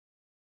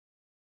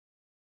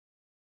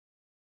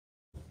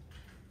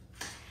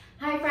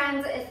Hi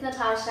friends, it's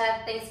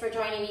Natasha. Thanks for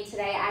joining me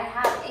today. I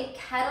have a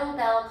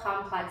kettlebell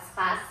complex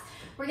class.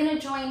 We're going to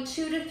join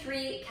 2 to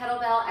 3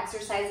 kettlebell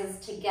exercises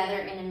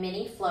together in a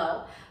mini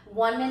flow.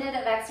 1 minute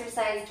of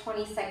exercise,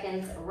 20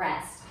 seconds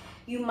rest.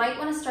 You might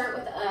want to start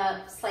with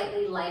a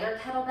slightly lighter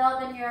kettlebell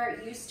than you're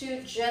used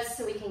to, just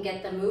so we can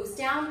get the moves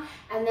down.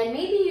 And then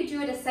maybe you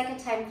do it a second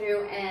time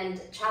through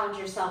and challenge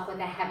yourself with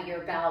a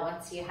heavier bell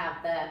once you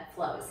have the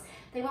flows.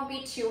 They won't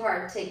be too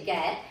hard to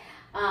get.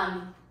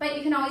 But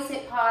you can always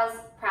hit pause,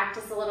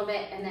 practice a little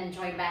bit, and then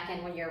join back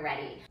in when you're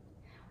ready.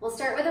 We'll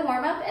start with a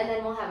warm-up, and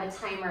then we'll have a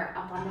timer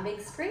up on the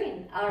big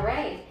screen. All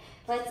right,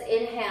 let's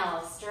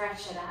inhale,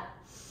 stretch it up.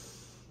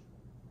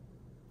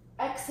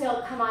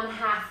 Exhale, come on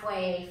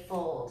halfway,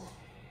 fold.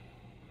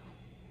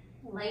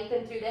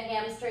 Lengthen through the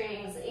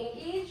hamstrings,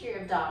 engage your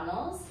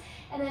abdominals,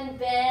 and then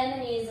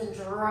bend the knees and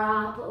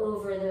drop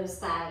over those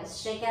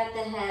thighs. Shake out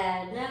the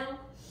head, no,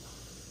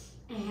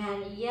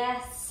 and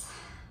yes.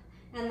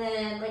 And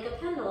then like a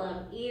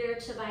pendulum, ear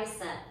to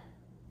bicep.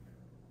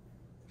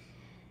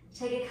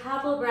 Take a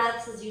couple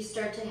breaths as you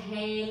start to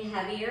hang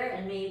heavier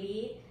and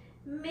maybe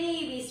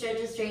start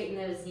to straighten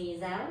those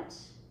knees out.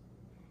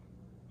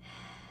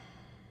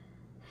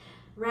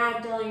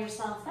 Ragdoll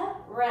yourself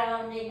up,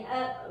 rounding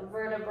up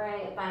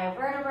vertebrae by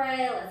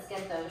vertebrae. Let's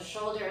get those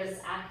shoulders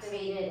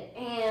activated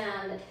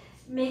and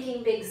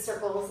making big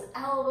circles,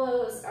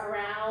 elbows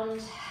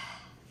around.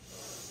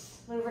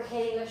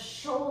 Lubricating the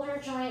shoulder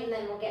joint, and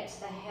then we'll get to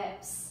the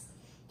hips.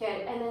 Good,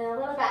 and then a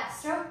little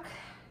backstroke.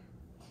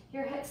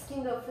 Your hips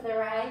can go for the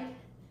ride.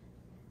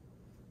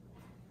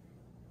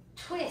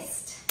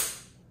 Twist.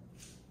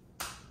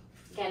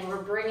 Again,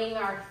 we're bringing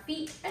our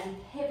feet and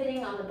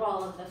pivoting on the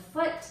ball of the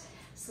foot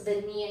so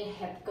the knee and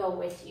hip go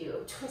with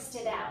you. Twist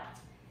it out.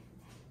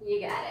 You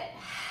got it.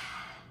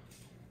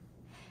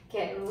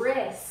 Good,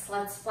 wrists.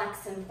 Let's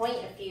flex and point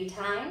a few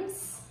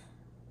times.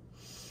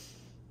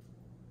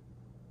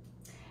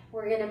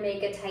 We're gonna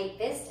make a tight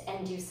fist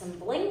and do some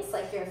blinks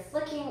like you're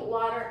flicking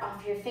water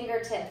off your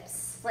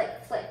fingertips.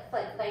 Flick, flick,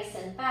 flick, nice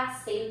and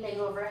fast. Same thing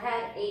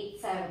overhead. 8,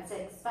 7,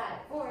 6, 5,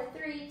 4,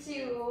 3,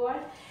 2, 1.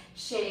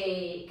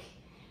 Shake.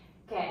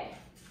 Okay,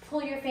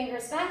 pull your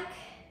fingers back.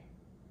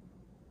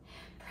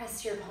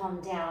 Press your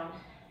palm down.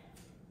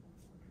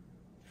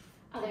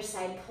 Other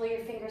side, pull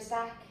your fingers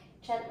back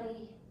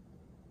gently.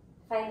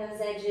 Find those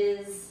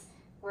edges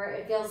where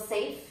it feels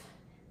safe,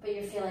 but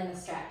you're feeling the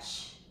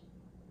stretch.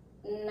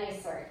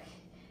 Nice work.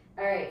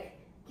 All right,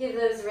 give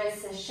those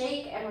wrists a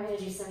shake, and we're gonna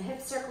do some hip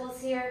circles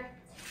here.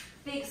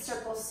 Big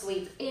circle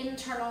sweep,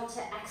 internal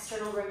to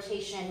external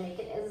rotation. Make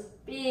it as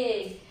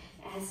big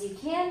as you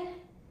can.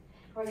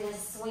 We're gonna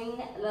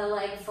swing the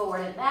leg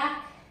forward and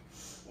back.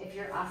 If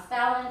you're off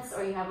balance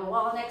or you have a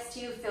wall next to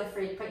you, feel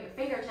free to put your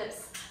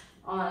fingertips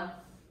on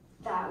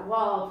that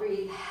wall.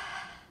 Breathe.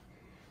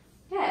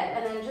 Good,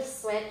 and then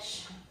just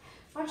switch.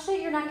 Watch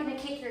that you're not gonna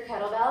kick your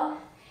kettlebell.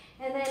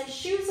 And then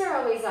shoes are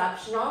always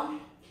optional.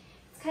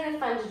 It's kind of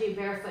fun to do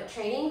barefoot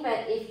training,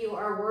 but if you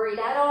are worried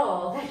at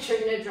all that you're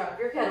gonna drop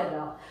your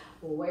kettlebell,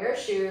 wear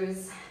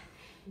shoes,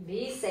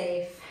 be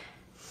safe.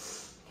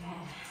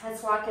 Good,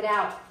 let's walk it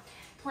out.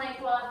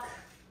 Plank walk,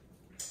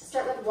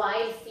 start with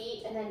wide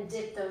feet and then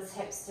dip those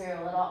hips through.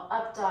 A little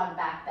up dog,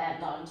 back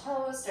bend on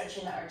toes,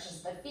 stretching the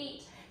arches of the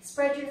feet.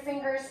 Spread your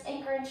fingers,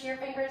 anchor into your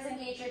fingers,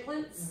 engage your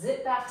glutes,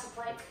 zip back to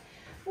plank,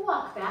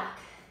 walk back.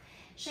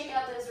 Shake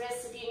out those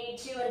wrists if you need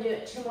to and do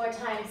it 2 more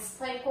times.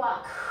 Plank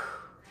walk,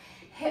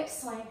 hip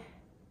swing,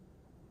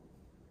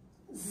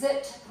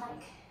 zip to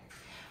plank,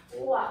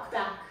 walk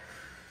back,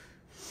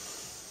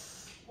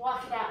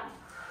 walk it out,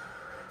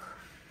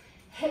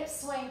 hip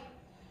swing,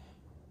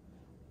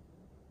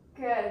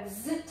 good,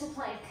 zip to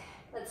plank.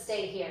 Let's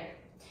stay here.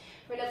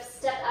 We're gonna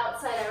step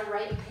outside our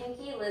right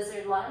pinky,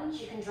 lizard lunge.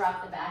 You can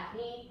drop the back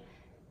knee,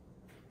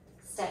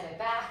 step it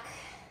back,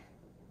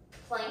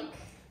 plank.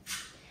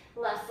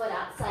 Left foot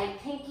outside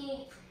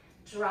pinky,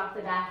 drop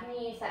the back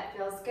knee if that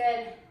feels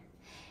good.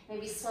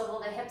 Maybe swivel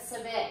the hips a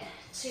bit.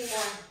 2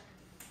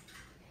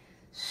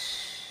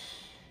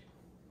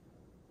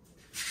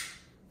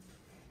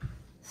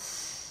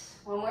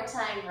 more. One more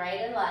time,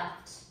 right and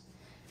left.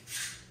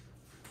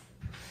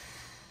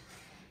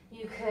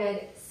 You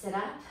could sit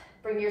up,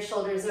 bring your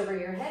shoulders over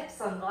your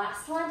hips on the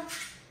last one.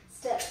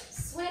 Step,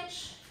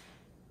 switch.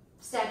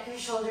 Step your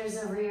shoulders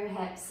over your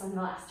hips on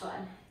the last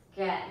one.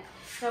 Good.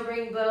 Now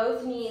bring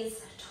both knees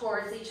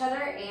towards each other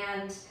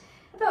and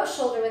about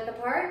shoulder width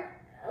apart.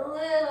 A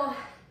little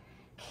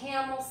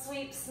camel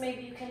sweeps.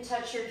 Maybe you can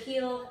touch your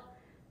heel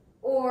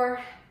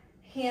or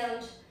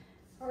hand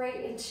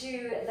right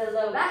into the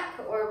low back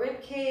or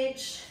rib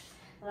cage.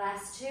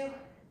 Last 2.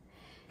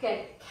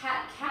 Good.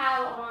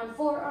 Cat-cow on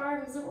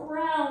forearms.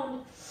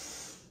 Round,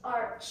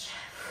 arch,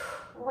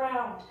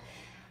 round,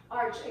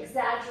 arch.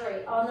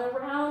 Exaggerate. On the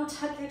round,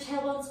 tuck your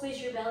tailbone,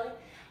 squeeze your belly.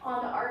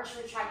 On the arch,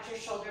 retract your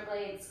shoulder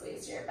blades,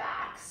 squeeze your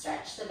back,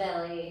 stretch the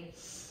belly.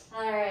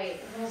 All right,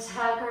 we're gonna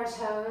tuck our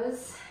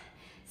toes,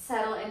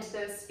 settle into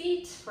those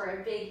feet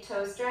for a big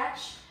toe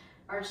stretch,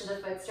 arch of the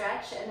foot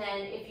stretch, and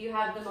then if you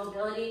have the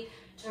mobility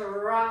to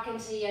rock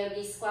into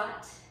yogi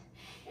squat,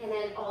 and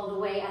then all the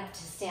way up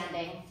to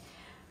standing.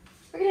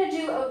 We're gonna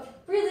do a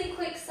really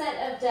quick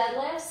set of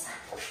deadlifts.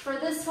 For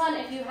this one,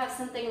 if you have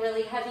something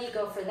really heavy,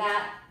 go for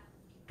that.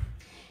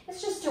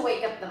 It's just to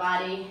wake up the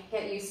body,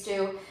 get used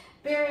to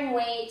bearing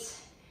weight,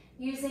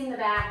 using the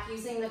back,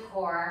 using the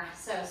core.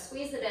 So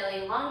squeeze the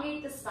belly,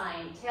 elongate the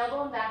spine,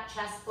 tailbone back,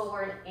 chest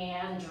forward,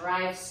 and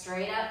drive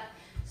straight up,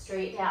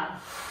 straight down,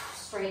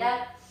 straight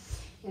up.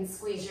 You can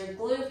squeeze your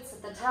glutes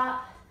at the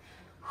top.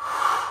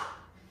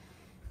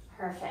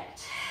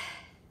 Perfect.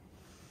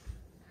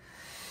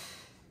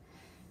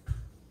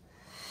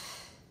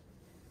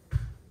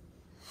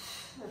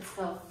 Let's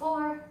go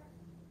 4,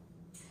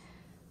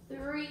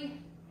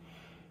 3,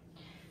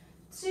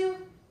 2.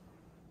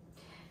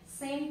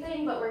 Same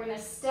thing, but we're gonna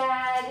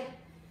stag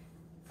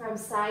from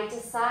side to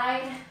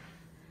side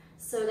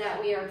so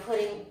that we are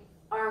putting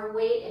our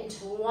weight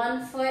into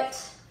one foot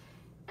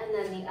and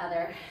then the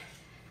other.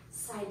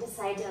 Side to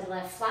side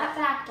deadlift, flat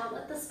back, don't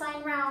let the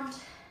spine round.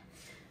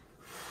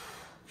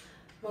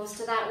 Most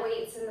of that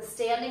weight's in the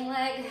standing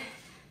leg.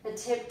 The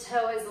tip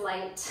toe is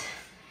light.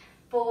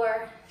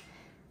 4,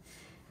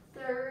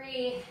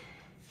 3,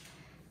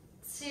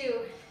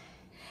 2,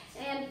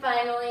 and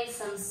finally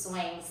some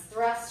swings.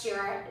 Thrust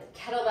your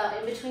kettlebell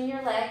in between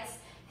your legs,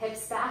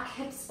 hips back,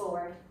 hips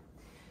forward.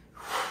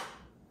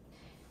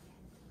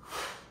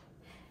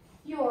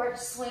 Your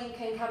swing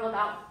can come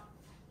about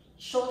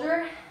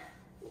shoulder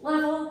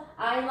level,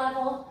 eye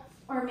level,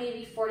 or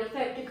maybe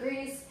 45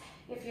 degrees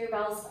if your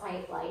bell's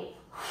quite light.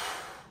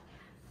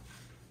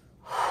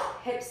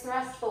 Hips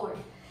thrust forward.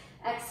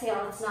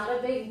 Exhale, it's not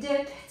a big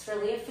dip, it's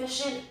really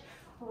efficient.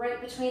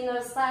 Right between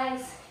those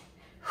thighs.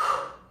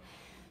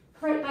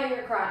 Right by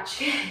your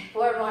crotch.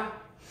 4 more.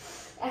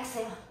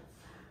 Exhale.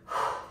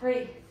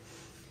 3,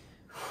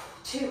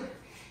 2,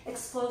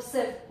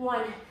 explosive.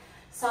 1,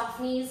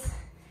 soft knees.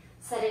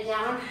 Set it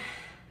down.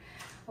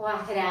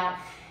 Walk it out.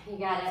 You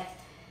got it.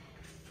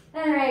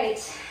 All right.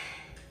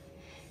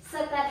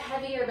 Set that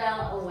heavier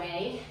bell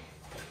away.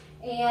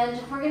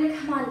 And we're gonna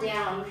come on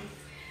down.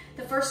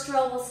 The first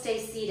drill will stay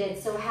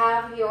seated, so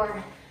have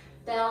your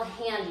bell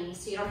handy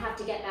so you don't have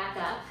to get back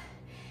up.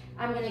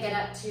 I'm gonna get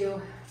up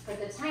to put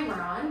the timer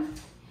on,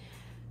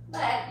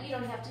 but you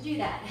don't have to do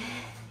that.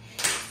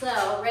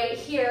 So right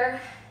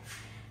here,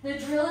 the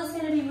drill is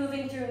gonna be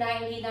moving through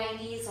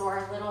 90-90s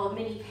or little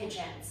mini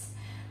pigeons.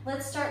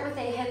 Let's start with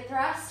a hip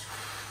thrust,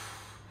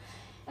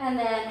 and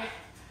then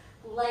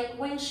like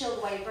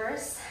windshield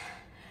wipers,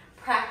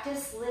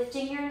 practice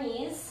lifting your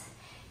knees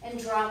and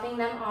dropping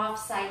them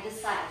off side to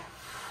side.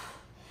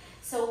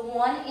 So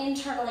 1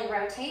 internally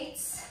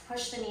rotates,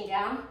 push the knee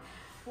down.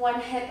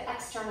 1 hip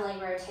externally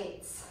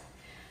rotates.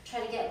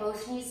 Try to get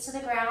both knees to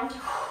the ground.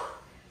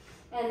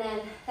 And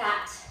then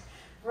that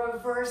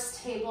reverse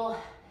table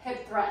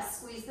hip thrust.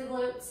 Squeeze the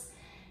glutes.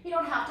 You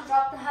don't have to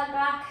drop the head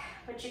back,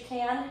 but you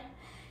can.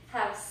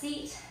 Have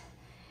seat,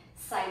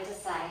 side to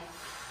side.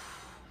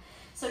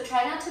 So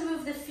try not to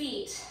move the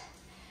feet,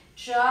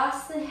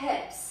 just the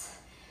hips.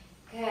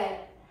 Good.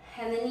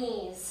 And the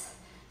knees.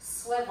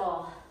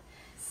 Swivel.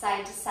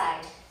 Side to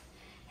side.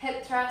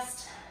 Hip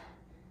thrust.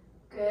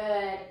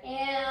 Good.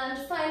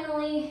 And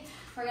finally,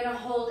 we're gonna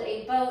hold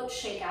a boat,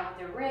 shake out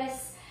the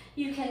wrists.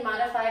 You can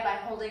modify by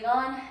holding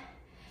on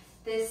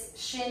this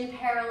shin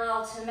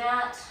parallel to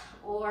mat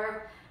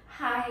or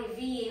high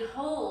V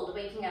hold,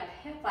 waking up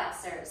hip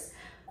flexors,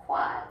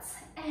 quads,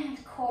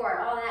 and core.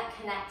 All that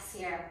connects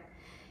here.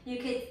 You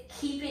could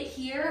keep it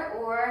here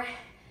or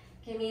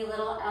give me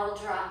little L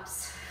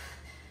drops.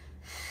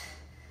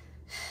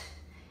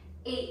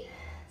 8,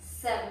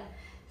 7,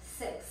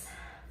 6,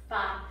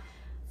 5,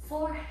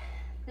 4,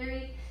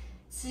 3,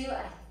 2,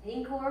 I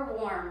think we're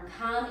warm.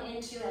 Come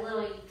into a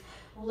little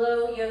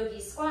low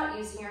yogi squat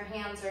using your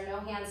hands or no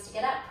hands to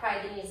get up.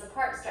 Pry the knees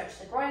apart, stretch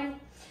the groin.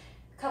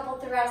 A couple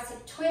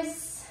thoracic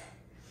twists,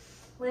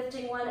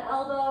 lifting 1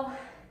 elbow,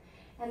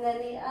 and then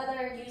the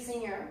other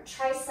using your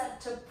tricep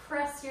to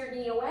press your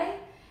knee away,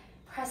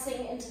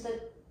 pressing into the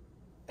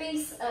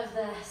base of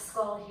the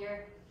skull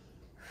here.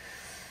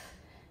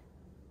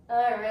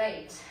 All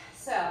right,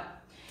 so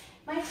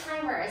my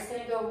timer is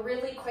gonna go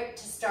really quick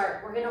to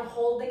start. We're gonna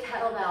hold the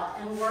kettlebell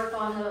and work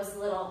on those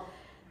little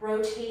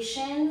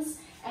rotations,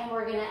 and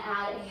we're gonna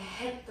add a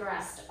hip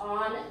thrust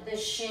on the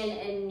shin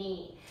and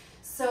knee.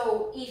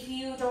 So if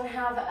you don't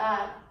have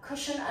a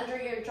cushion under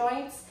your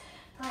joints,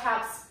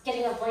 perhaps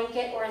getting a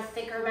blanket or a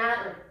thicker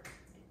mat or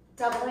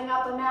doubling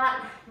up a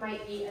mat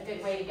might be a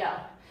good way to go.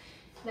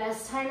 Now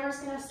this timer is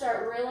gonna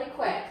start really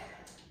quick.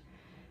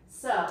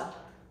 So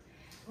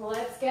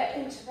let's get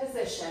into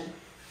position.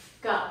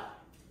 Go.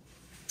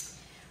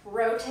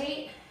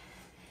 Rotate,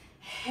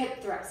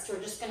 hip thrust. We're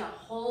just gonna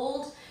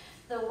hold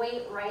the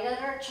weight right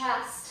at our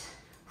chest.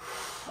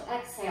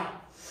 Exhale.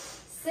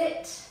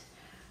 Sit,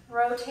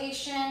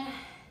 rotation,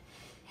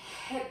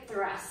 hip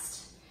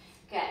thrust.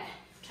 Good.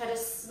 Try to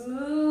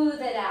smooth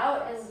it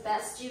out as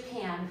best you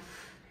can.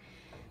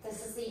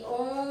 This is the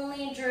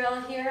only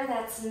drill here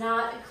that's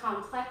not a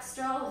complex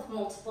drill with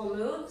multiple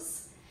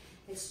moves.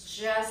 It's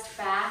just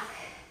back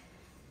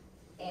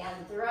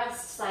and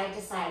thrust side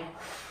to side.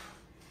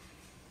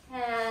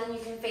 And you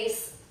can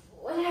face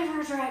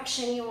whatever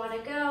direction you want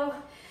to go.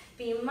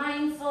 Be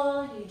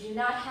mindful, you do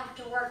not have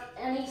to work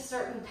any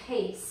certain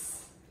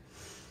pace.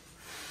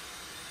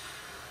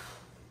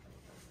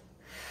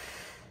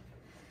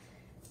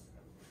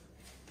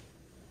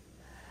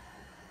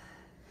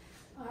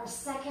 Our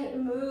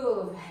second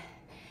move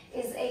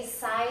is a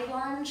side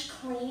lunge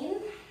clean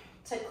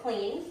to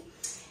clean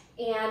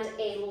and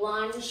a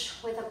lunge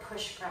with a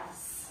push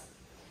press.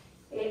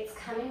 It's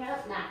coming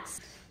up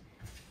next.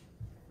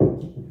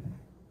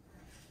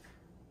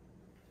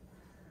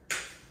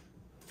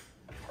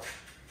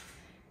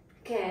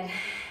 Good.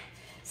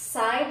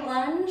 Side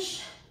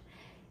lunge,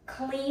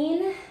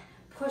 clean,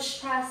 push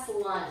press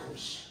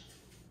lunge.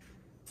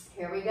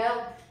 Here we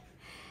go.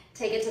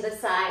 Take it to the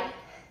side,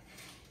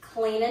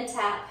 clean and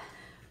tap,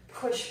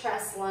 push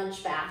press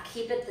lunge back.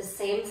 Keep it the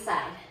same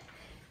side.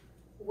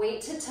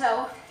 Weight to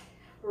toe,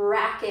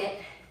 rack it,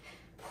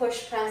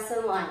 push press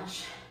and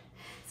lunge.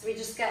 So we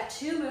just got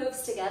two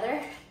moves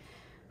together.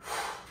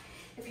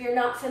 If you're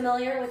not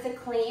familiar with a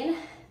clean,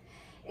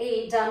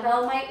 a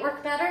dumbbell might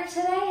work better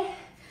today.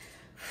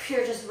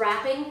 You're just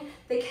wrapping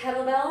the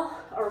kettlebell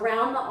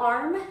around the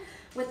arm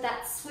with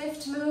that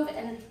swift move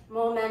and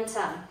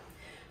momentum.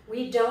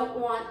 We don't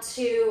want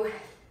to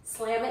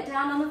slam it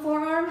down on the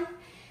forearm.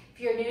 If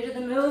you're new to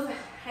the move,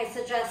 I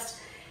suggest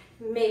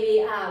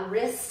maybe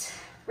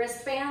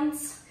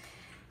wristbands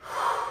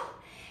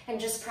and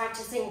just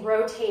practicing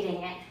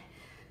rotating it.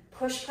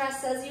 Push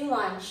press as you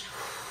lunge.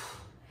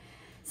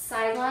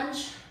 Side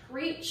lunge,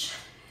 reach,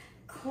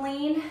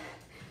 clean,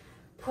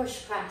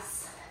 push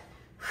press.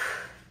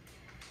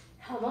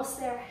 Almost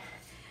there.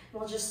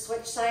 We'll just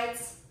switch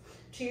sides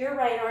to your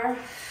right arm.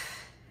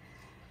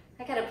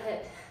 I gotta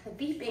put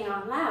the beeping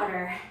on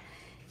louder.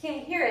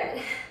 Can't hear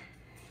it.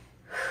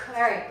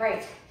 All right,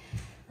 great.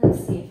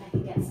 Let's see if I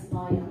can get some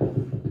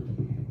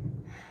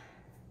volume.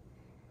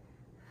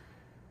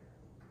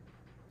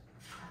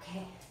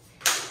 Okay.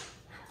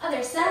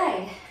 Other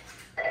side.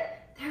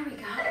 There we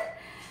go.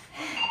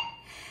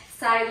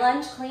 Side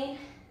lunge, clean.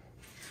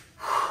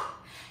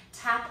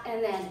 Tap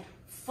and then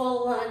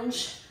full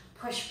lunge,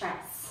 push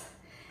press.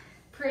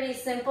 Pretty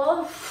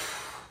simple.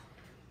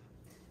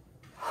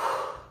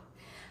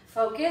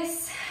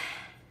 Focus.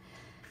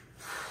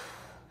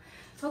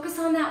 Focus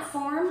on that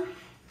form.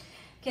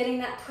 Getting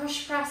that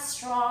push press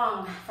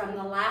strong from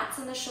the lats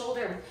and the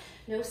shoulder.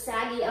 No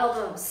saggy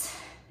elbows.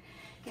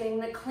 Getting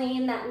the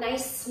clean, that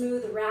nice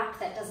smooth wrap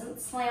that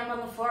doesn't slam on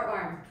the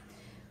forearm.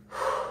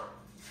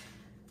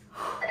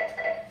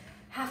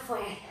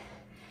 Halfway.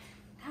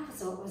 That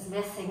was what was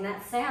missing,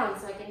 that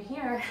sound, so I can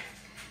hear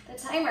the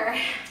timer.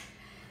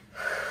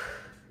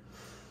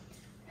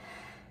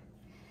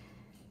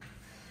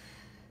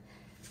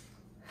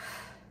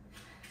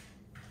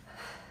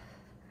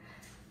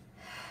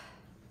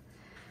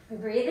 We're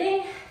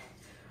breathing.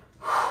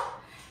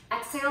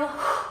 Exhale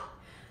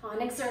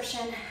on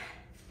exertion.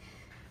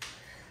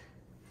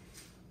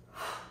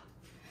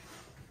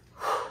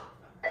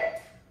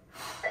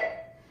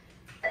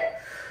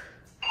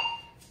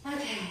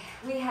 Okay,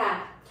 we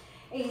have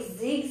a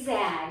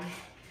zigzag,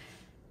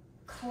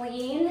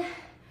 clean,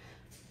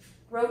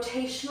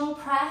 rotational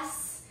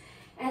press,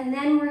 and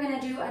then we're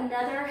gonna do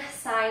another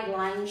side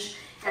lunge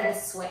and a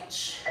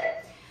switch.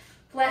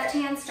 Left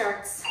hand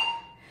starts,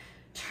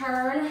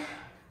 turn,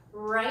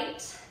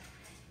 right,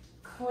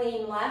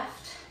 clean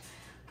left,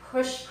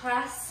 push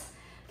press,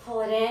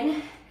 pull it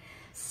in,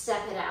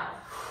 step it out.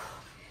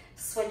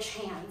 Switch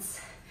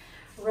hands,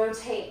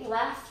 rotate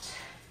left,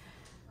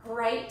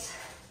 right,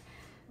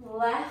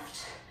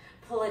 left,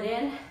 pull it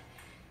in,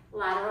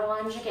 lateral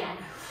lunge again.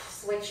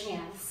 Switch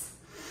hands.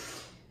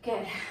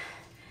 Good.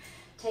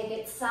 Take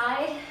it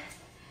side,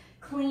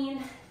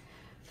 clean,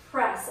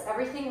 press.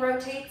 Everything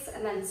rotates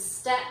and then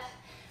step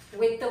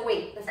with the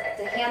weight.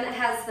 The hand that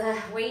has the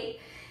weight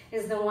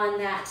is the one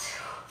that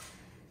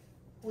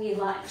we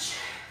lunge.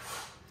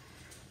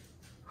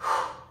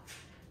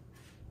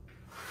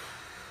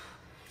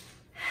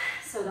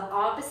 So the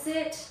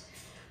opposite,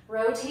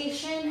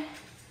 rotation,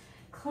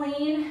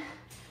 clean,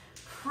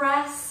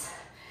 press,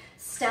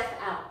 step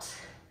out.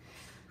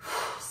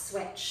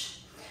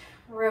 Switch.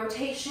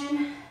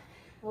 Rotation,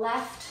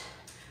 left,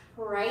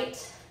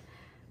 right,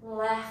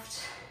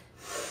 left.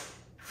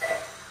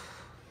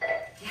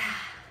 Yeah.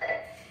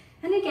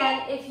 And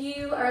again, if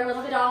you are a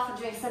little bit off and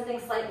doing something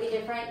slightly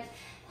different,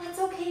 that's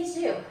okay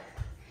too.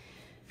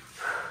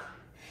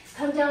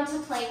 Come down to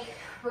plank.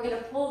 We're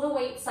gonna pull the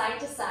weight side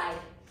to side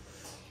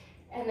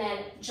and then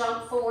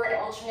jump forward,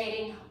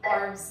 alternating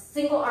arms,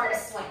 single arm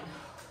swing.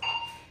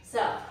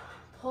 So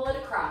pull it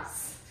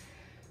across,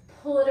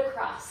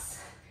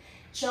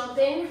 jump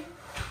in,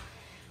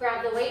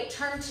 grab the weight,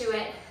 turn to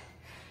it,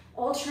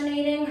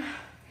 alternating,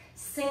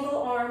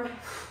 single arm,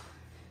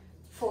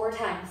 4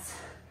 times.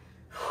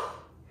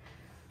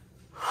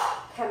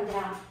 Come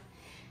down,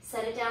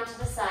 set it down to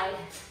the side,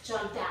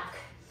 jump back,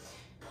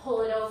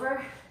 pull it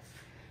over,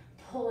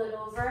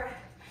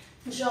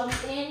 jump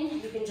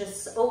in. You can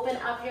just open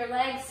up your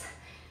legs,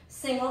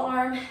 single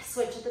arm,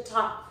 switch at the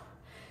top.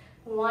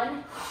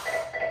 1,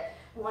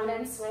 One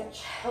and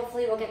switch.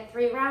 Hopefully we'll get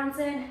 3 rounds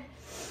in.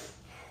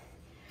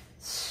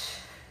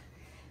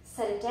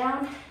 Set it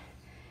down.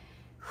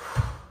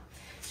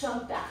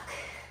 Jump back.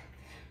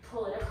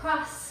 Pull it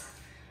across.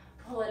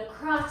 Pull it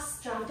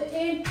across. Jump it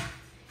in.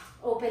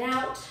 Open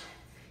out.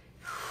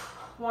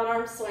 One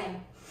arm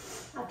swing.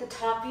 At the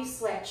top you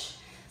switch.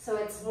 So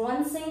it's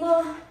one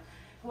single,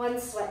 one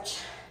switch.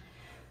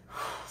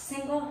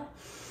 Single,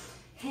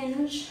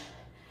 hinge.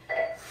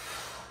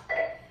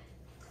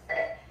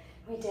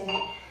 We did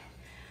it.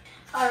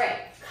 All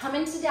right, come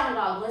into down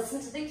dog.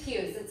 Listen to the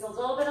cues. It's a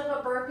little bit of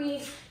a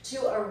burpee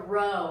to a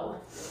row.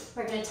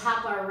 We're gonna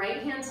tap our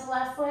right hand to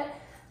left foot,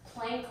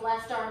 plank,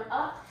 left arm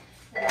up,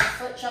 left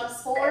foot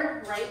jumps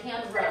forward, right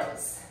hand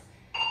rows.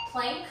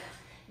 Plank,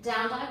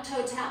 down dog,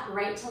 toe tap,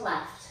 right to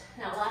left.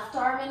 Now left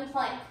arm in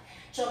plank,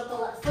 jump the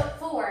left foot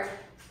forward,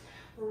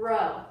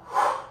 row.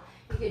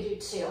 You could do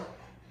 2.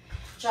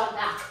 Jump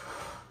back.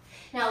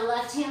 Now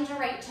left hand to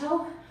right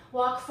toe,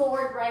 walk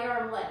forward, right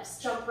arm lifts.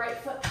 Jump right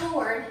foot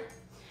forward,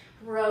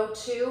 row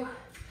 2,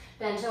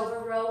 bent over,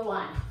 row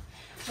 1.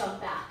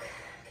 Jump back,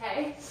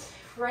 okay?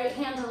 Right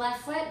hand to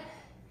left foot,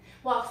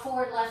 walk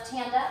forward, left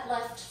hand up,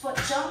 left foot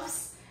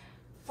jumps,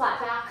 flat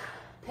back,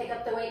 pick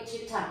up the weight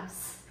 2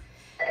 times.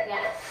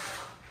 Yeah.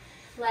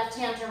 Left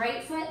hand to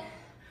right foot,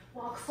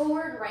 walk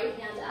forward, right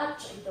hand up,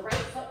 jump the right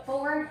foot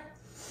forward,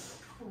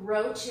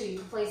 row 2. You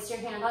place your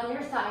hand on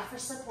your thigh for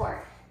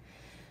support.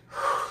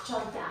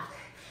 Jump back.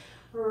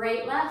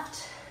 Right,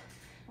 left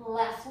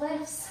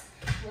lifts,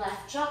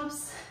 left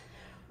jumps,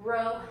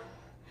 row,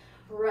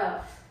 row.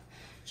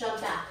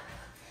 Jump back.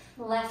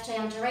 Left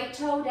hand to right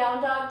toe,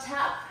 down dog,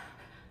 tap,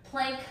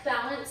 plank,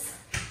 balance,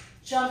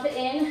 jump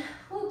in,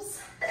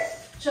 oops,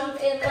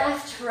 jump in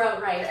left, row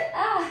right.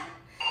 Ah,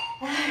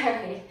 all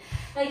right.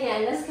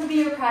 Again, this could be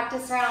your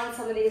practice round.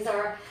 Some of these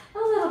are a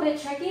little bit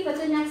tricky, but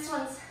the next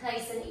one's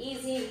nice and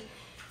easy.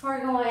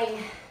 We're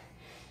going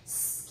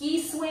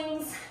ski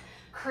swings,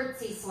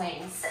 curtsy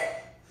swings.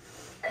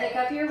 Pick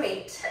up your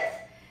weight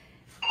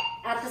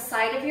at the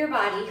side of your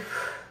body,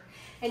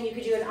 and you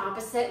could do an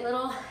opposite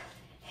little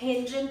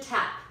hinge and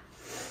tap.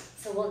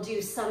 So we'll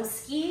do some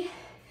ski,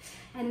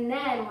 and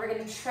then we're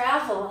gonna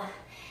travel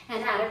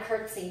and add a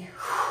curtsy.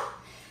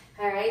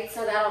 All right,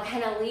 so that'll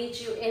kind of lead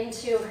you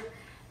into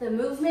the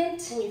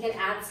movement, and you can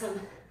add some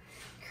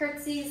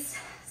curtsies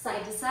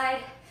side to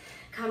side.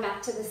 Come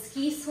back to the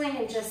ski swing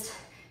and just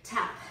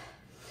tap,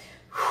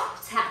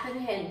 tap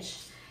and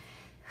hinge.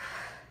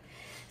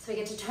 So we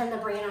get to turn the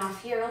brain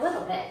off here a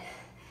little bit.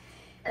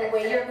 The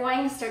way you're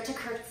going, start to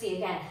curtsy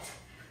again.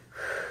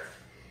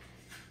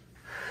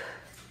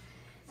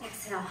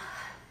 Exhale.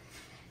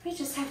 We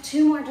just have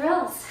 2 more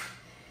drills.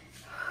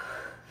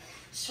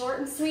 Short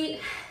and sweet,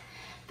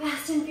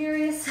 fast and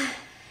furious.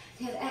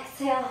 Good,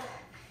 exhale.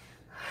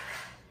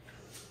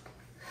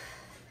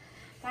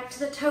 Back to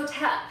the toe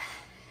tap.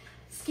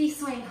 Ski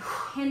swing,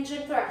 hinge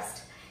and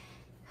thrust.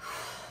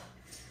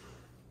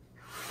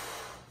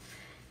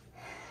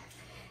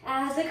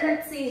 Add the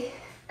curtsy.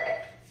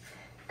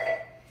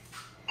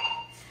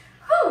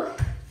 Whew.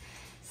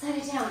 Set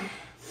it down.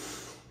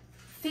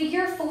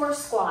 Figure 4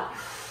 squat.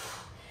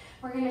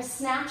 We're gonna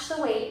snatch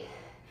the weight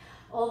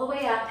all the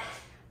way up,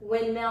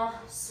 windmill,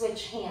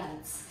 switch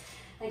hands.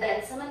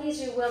 Again, some of these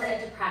you will need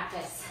to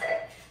practice.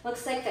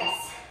 Looks like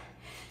this.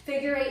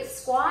 Figure 8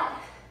 squat,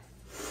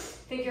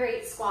 figure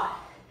 8 squat.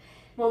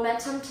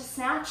 Momentum to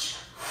snatch.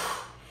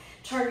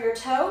 Turn your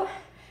toe,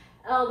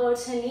 elbow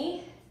to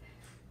knee,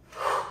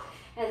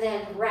 and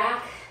then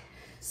rack,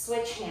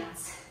 switch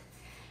hands.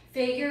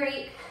 Figure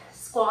 8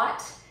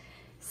 squat,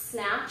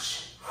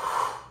 snatch,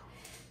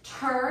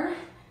 turn,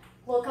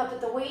 look up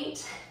at the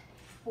weight,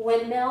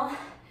 windmill,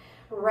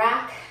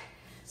 rack,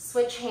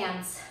 switch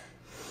hands.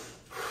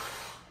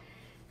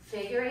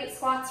 Figure 8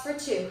 squats for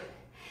 2.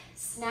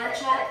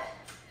 Snatch up,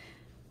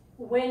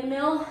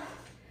 windmill,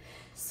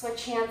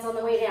 switch hands on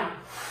the way down.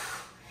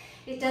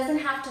 It doesn't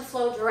have to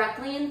flow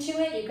directly into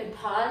it. You could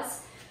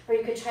pause, or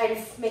you could try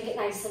to make it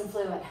nice and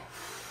fluid.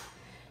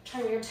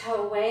 Turn your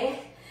toe away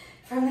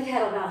from the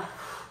kettlebell.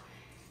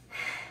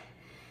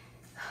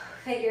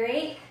 Figure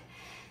 8,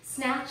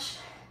 snatch,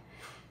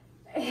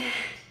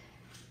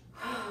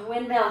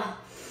 windmill,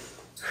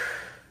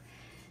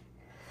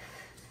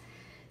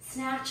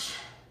 snatch,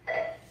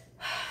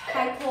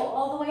 high pull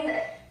all the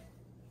way,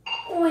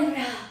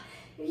 windmill,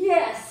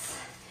 yes.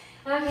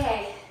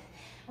 Okay,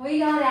 we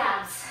got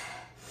abs.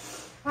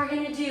 We're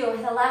gonna do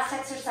the last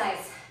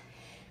exercise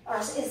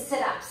is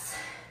sit-ups.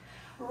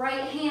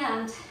 Right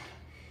hand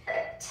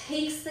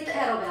takes the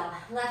kettlebell,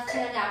 left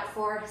hand out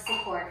for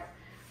support.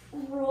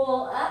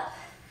 Roll up,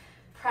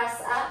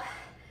 press up,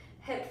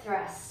 hip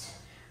thrust.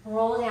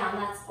 Roll down,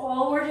 that's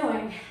all we're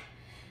doing.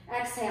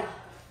 Exhale.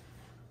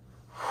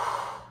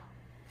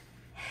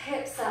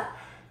 Hips up,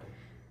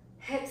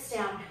 hips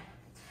down.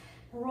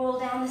 Roll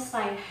down the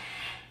spine.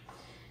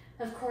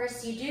 Of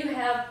course, you do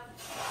have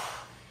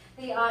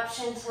the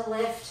option to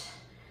lift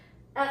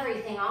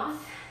everything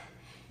off,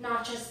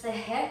 not just the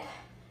hip.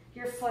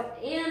 Your foot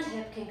and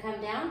hip can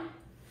come down.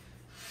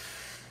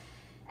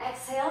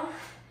 Exhale,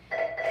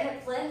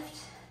 hip lift,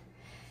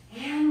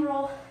 and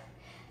roll.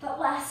 The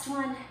last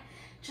one,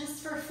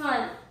 just for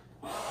fun.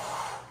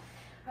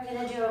 We're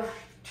gonna do a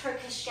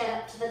Turkish get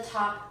up to the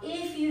top.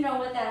 If you know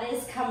what that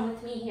is, come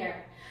with me here.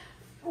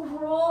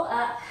 Roll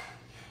up,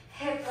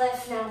 hip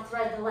lift, now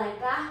thread the leg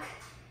back.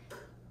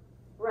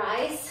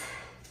 Rise,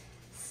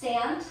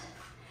 stand,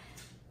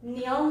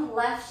 kneel,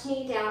 left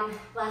knee down,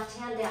 left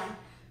hand down,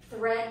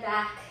 thread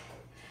back,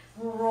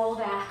 roll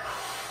back,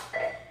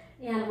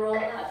 and roll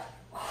up.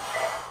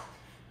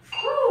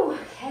 Whew,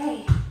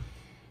 okay,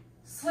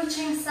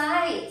 switching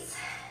sides.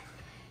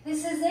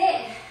 This is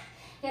it.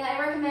 And I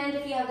recommend,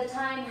 if you have the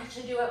time,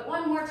 to do it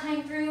one more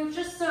time through,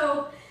 just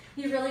so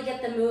you really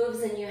get the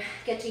moves and you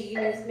get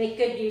to make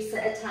good use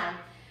of the time.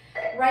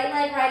 Right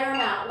leg, right arm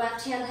out.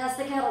 Left hand has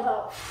the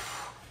kettlebell.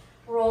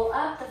 Roll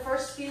up. The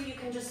first few, you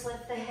can just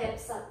lift the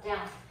hips up,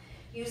 down.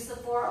 Use the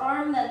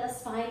forearm, then the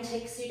spine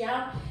takes you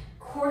down.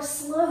 Core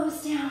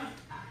slows down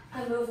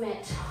the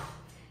movement.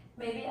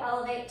 Maybe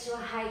elevate to a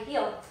high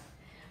heel.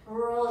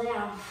 Roll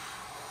down.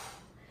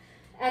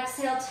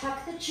 Exhale,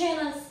 tuck the chin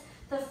as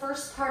the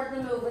first part of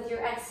the move with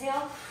your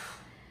exhale,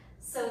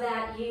 so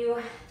that you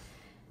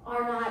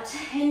are not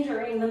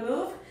hindering the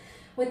move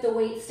with the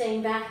weight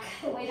staying back.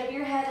 The weight of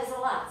your head is a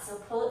lot, so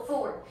pull it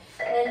forward.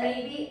 Then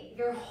maybe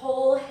your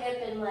whole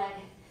hip and leg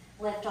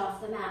lift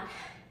off the mat.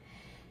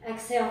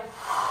 Exhale.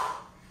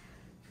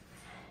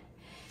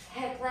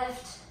 Hip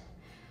lift,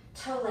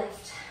 toe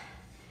lift,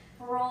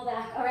 roll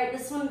back. All right,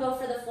 this one, go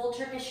for the full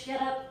Turkish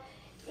get up.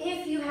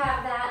 If you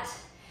have that,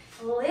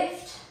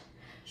 lift,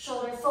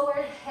 shoulder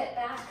forward, hip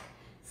back,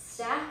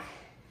 stack,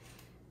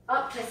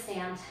 up to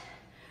stand.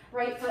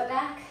 Right foot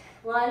back,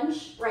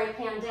 lunge, right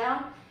hand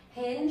down,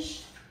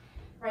 hinge,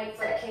 right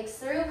foot kicks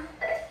through,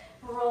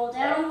 roll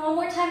down. One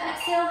more time,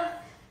 exhale,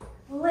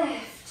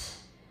 lift.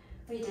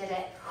 We did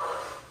it.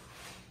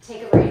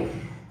 Take a break.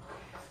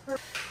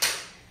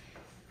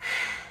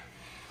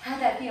 How'd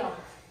that feel?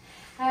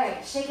 All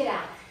right, shake it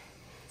out.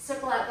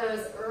 Circle out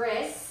those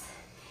wrists.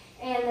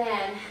 And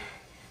then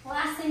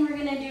last thing we're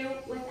gonna do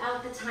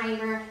without the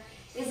timer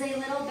is a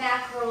little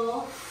back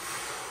roll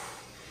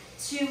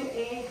to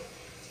a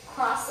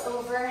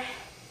crossover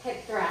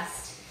hip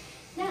thrust.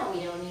 Now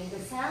we don't need the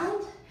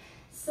sound.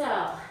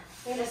 So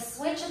we're gonna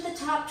switch at the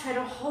top, try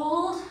to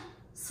hold,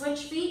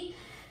 switch feet.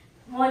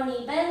 One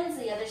knee bends,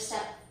 the other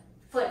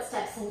foot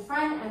steps in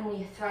front, and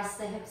we thrust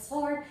the hips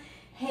forward.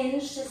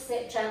 Hinge to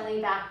sit gently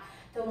back.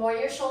 The more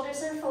your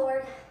shoulders are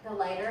forward, the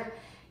lighter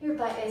your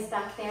butt is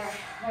back there.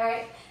 All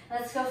right,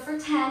 let's go for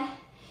 10.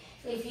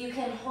 If you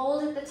can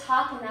hold at the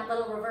top in that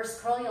little reverse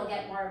curl, you'll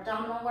get more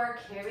abdominal work.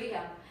 Here we go.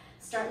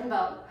 Starting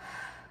bow.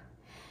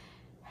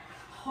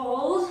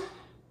 Hold,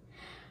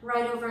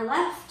 right over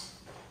left,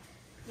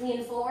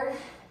 lean forward,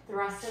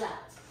 thrust it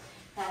up.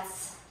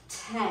 That's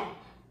 10.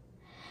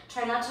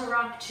 Try not to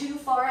rock too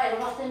far. I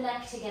don't want the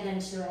neck to get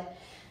into it.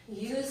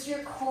 Use your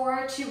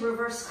core to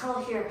reverse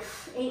curl here.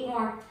 8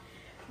 more.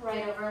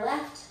 Right over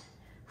left,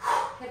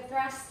 hip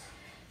thrust,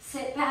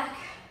 sit back,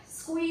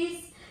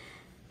 squeeze,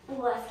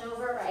 left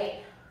over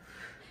right.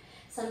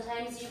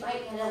 Sometimes you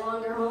might get a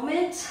longer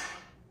moment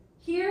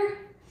here,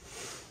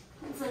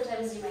 and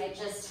sometimes you might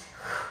just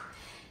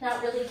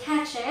not really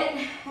catch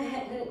it,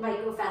 and it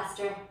might go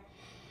faster.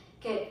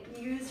 Good,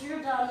 use your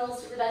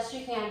abdominals the best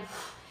you can.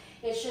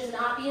 It should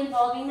not be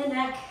involving the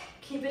neck.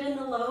 Keep it in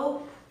the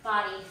low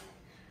body.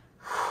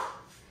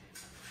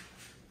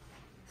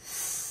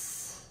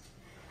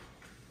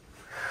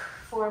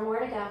 4 more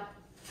to go.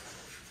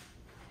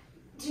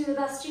 Do the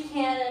best you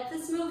can. If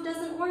this move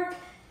doesn't work,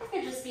 it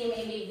could just be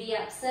maybe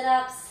V-up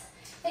sit-ups.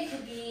 It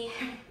could be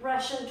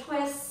Russian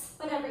twists,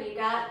 whatever you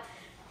got.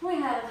 We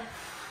have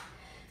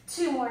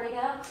 2 more to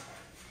go.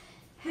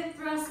 Hip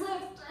thrust,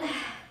 lift.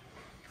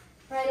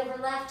 Right over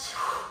left.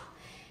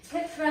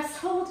 Hip thrust,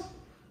 hold.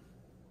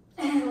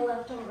 And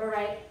left over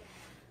right.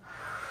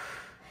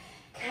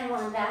 Come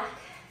on back.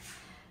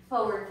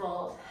 Forward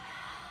fold.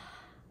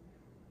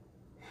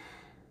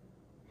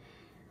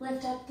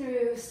 Lift up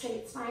through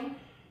straight spine.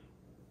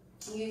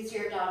 Use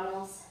your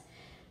abdominals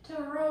to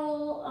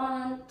roll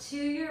onto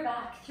your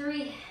back.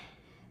 3,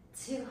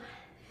 2,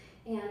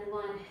 and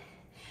 1.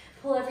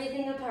 Pull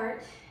everything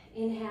apart.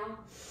 Inhale.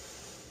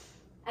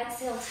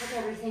 Exhale, tuck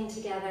everything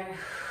together.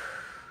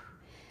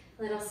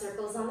 Little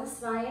circles on the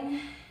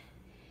spine.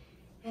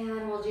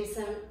 And we'll do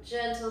some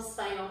gentle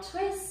spinal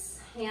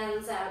twists.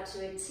 Hands out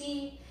to a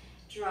T.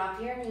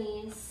 Drop your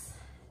knees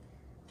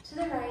to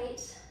the right.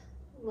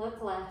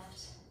 Look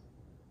left.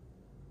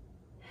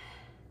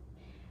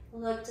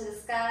 Look to the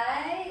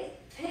sky,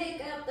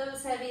 pick up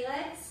those heavy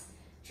legs,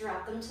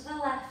 drop them to the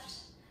left,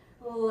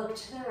 look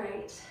to the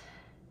right.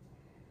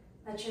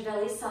 Let your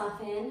belly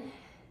soften.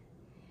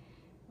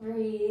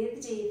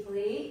 Breathe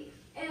deeply.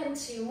 And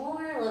 2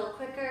 more, a little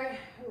quicker.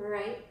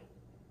 Right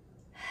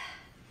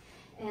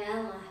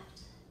and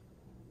left.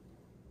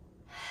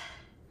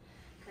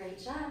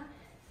 Great job.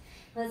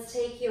 Let's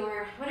take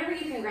your, whatever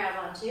you can grab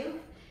onto,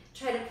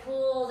 try to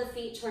pull the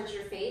feet towards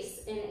your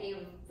face in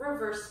a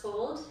reverse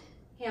fold.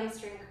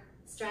 Hamstring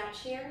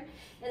stretch here.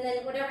 And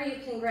then whatever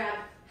you can grab,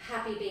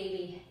 happy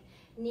baby.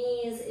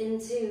 Knees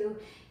into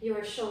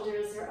your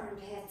shoulders or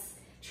armpits.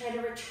 Try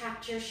to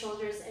retract your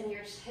shoulders and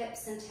your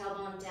hips and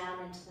tailbone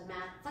down into the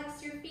mat.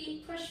 Flex your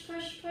feet, push,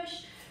 push,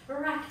 push.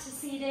 Rock to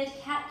seated,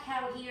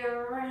 cat-cow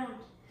here, around.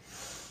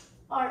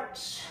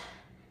 Arch,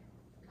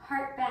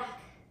 heart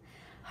back,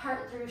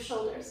 heart through,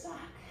 shoulders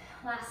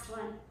back. Last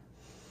one.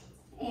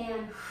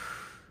 And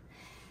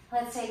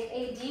let's take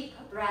a deep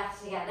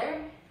breath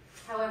together.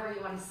 However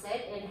you want to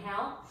sit,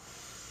 inhale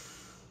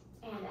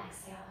and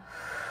exhale.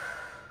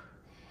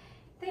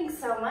 Thanks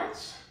so much.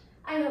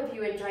 I hope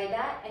you enjoyed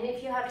that. And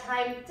if you have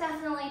time,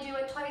 definitely do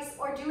it twice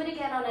or do it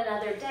again on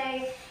another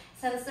day,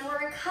 since there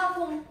were a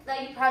couple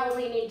that you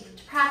probably needed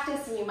to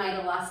practice and you might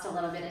have lost a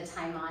little bit of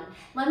time on.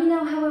 Let me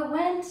know how it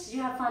went. Did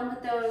you have fun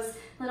with those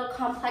little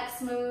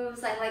complex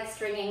moves? I like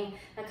stringing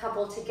a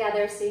couple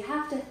together so you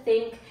have to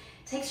think,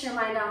 takes your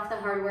mind off the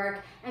hard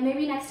work, and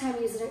maybe next time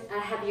use a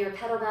heavier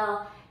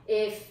kettlebell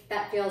if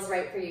that feels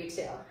right for you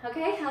too.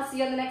 Okay, I'll see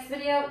you in the next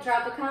video.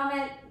 Drop a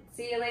comment.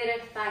 See you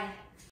later. Bye.